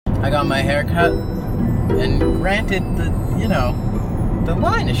I got my hair cut, and granted, the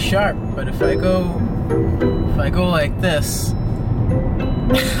line is sharp, but if I go like this,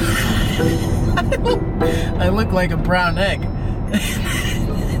 I look like a brown egg.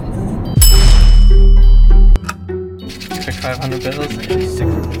 Quick 500 bills.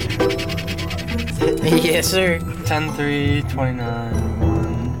 Yes, sir. 10, 3,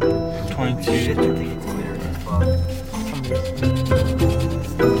 29, 1, 22,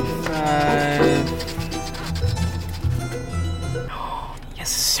 5. Yes,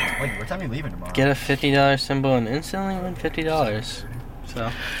 sir. Wait, what time are you leaving tomorrow? Get a $50 symbol and instantly win $50.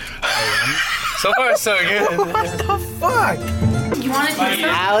 So. So far, so good. What the fuck? You want to do something?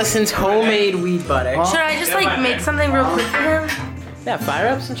 Allison's homemade weed butter. Should I just like make something real quick for him? Yeah, fire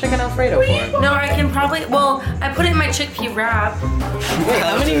up some chicken Alfredo for him. No, I can probably, well, I put it in my chickpea wrap. Wait,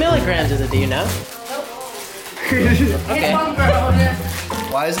 how many milligrams is it, do you know? Okay.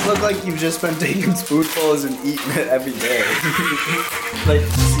 Why does it look like you've just been taking spoonfuls and eating it every day? Like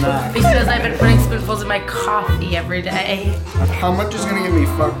snack. Because I've been putting spoonfuls in my coffee every day. How much is gonna get me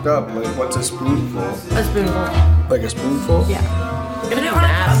fucked up? Like, what's a spoonful? A spoonful. Like a spoonful? Yeah. Put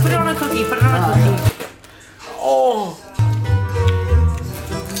it on a cookie, put it on a cookie. Oh!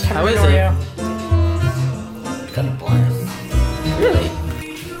 How is it? Kind of bland. Really?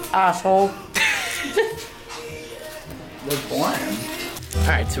 Asshole. They're bland.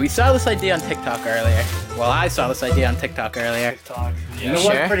 Alright, so we saw this idea on TikTok earlier. Well, I saw this idea on TikTok earlier. TikTok. You know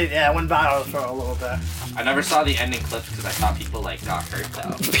what? Yeah, it went viral for a little bit. I never saw the ending clips because I thought people like got hurt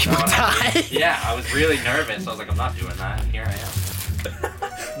though. People died? Yeah, I was really nervous. I was like, I'm not doing that, and here I am.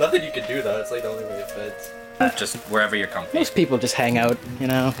 Nothing you can do though. It's like the only way it fits. Just wherever you're comfy. Most people just hang out, you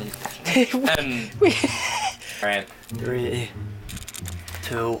know. And alright. 3,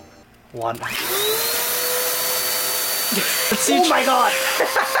 2, 1. Oh my god!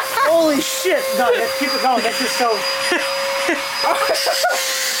 Holy shit! No, keep it going. That's just so.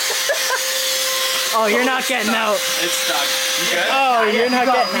 Oh, you're not getting out. It's stuck. You good? Oh, you're not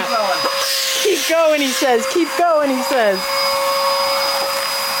getting out. Keep going, he says. Keep going, he says.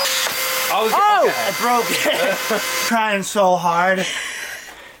 Oh! I broke it. Trying so hard.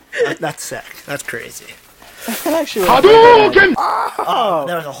 That's sick. That's crazy. Actually, Oh,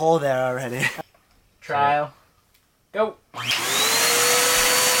 there was a hole there already. trial. Go. Oh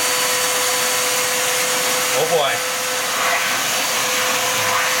boy.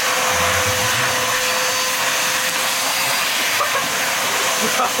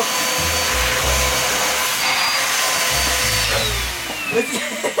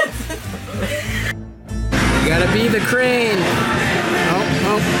 You gotta be the crane.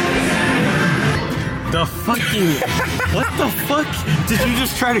 Oh. The fucking. What the fuck did you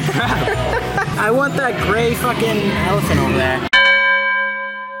just try to grab? I want that gray fucking elephant over there.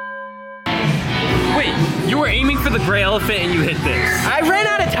 Wait, you were aiming for the gray elephant and you hit this. I ran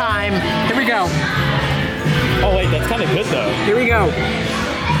out of time. Here we go. Oh wait, that's kind of good though. Here we go.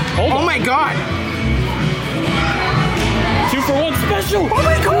 Hold Oh on. my god. 2 for 1 special. Oh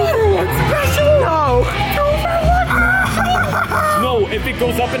my god. 2 for 1 special. No. 2 for 1. No, if it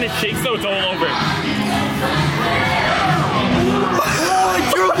goes up and it shakes though, it's all over. Oh,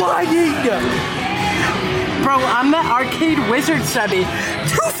 you're lying. Bro, I'm the arcade wizard, Subby. 2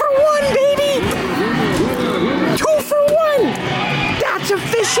 for 1, baby. 2 for 1. That's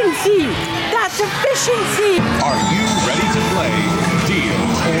efficiency. That's efficiency. Are you ready to play Deal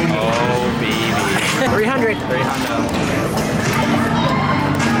or No? Oh baby. 300.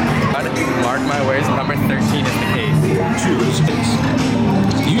 Mark my words, number 13 is the case. Choose case.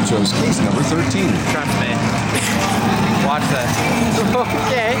 You chose case number 13. Trust me. Watch this.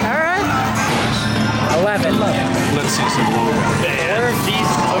 Okay, alright. 11. Let's see some more.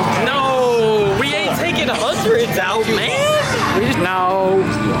 No, we ain't taking hundreds out, man. No.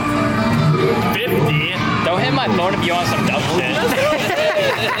 50. Don't hit my thorn if you want some dumb shit.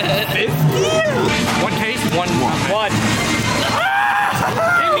 50? One case, one.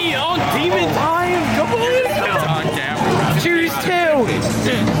 Give me on demon time. Come on. On camera. Choose 2.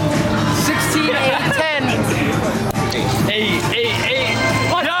 16, 8, 10. Hey.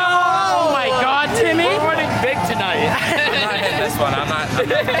 What? No! Oh my god, Timmy. We're running big tonight. I'm not hitting this one. I'm not hitting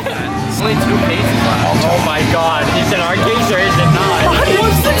that. Only 2 cases left. Oh my god. Is it our case or is it not?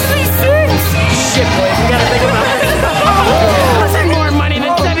 166! Shit, boys, we gotta think about this. That's more money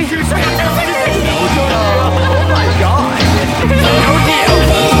than 72 seconds. Oh my god. No deal.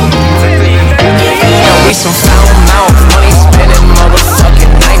 We some foul mouth, money spinning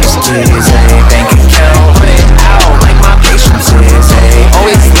motherfucking 90s kids, bank account, put it out like my patience is,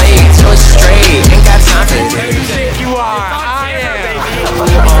 always late till it's straight, ain't got time for You are. I am.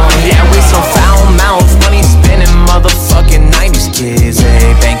 so foul.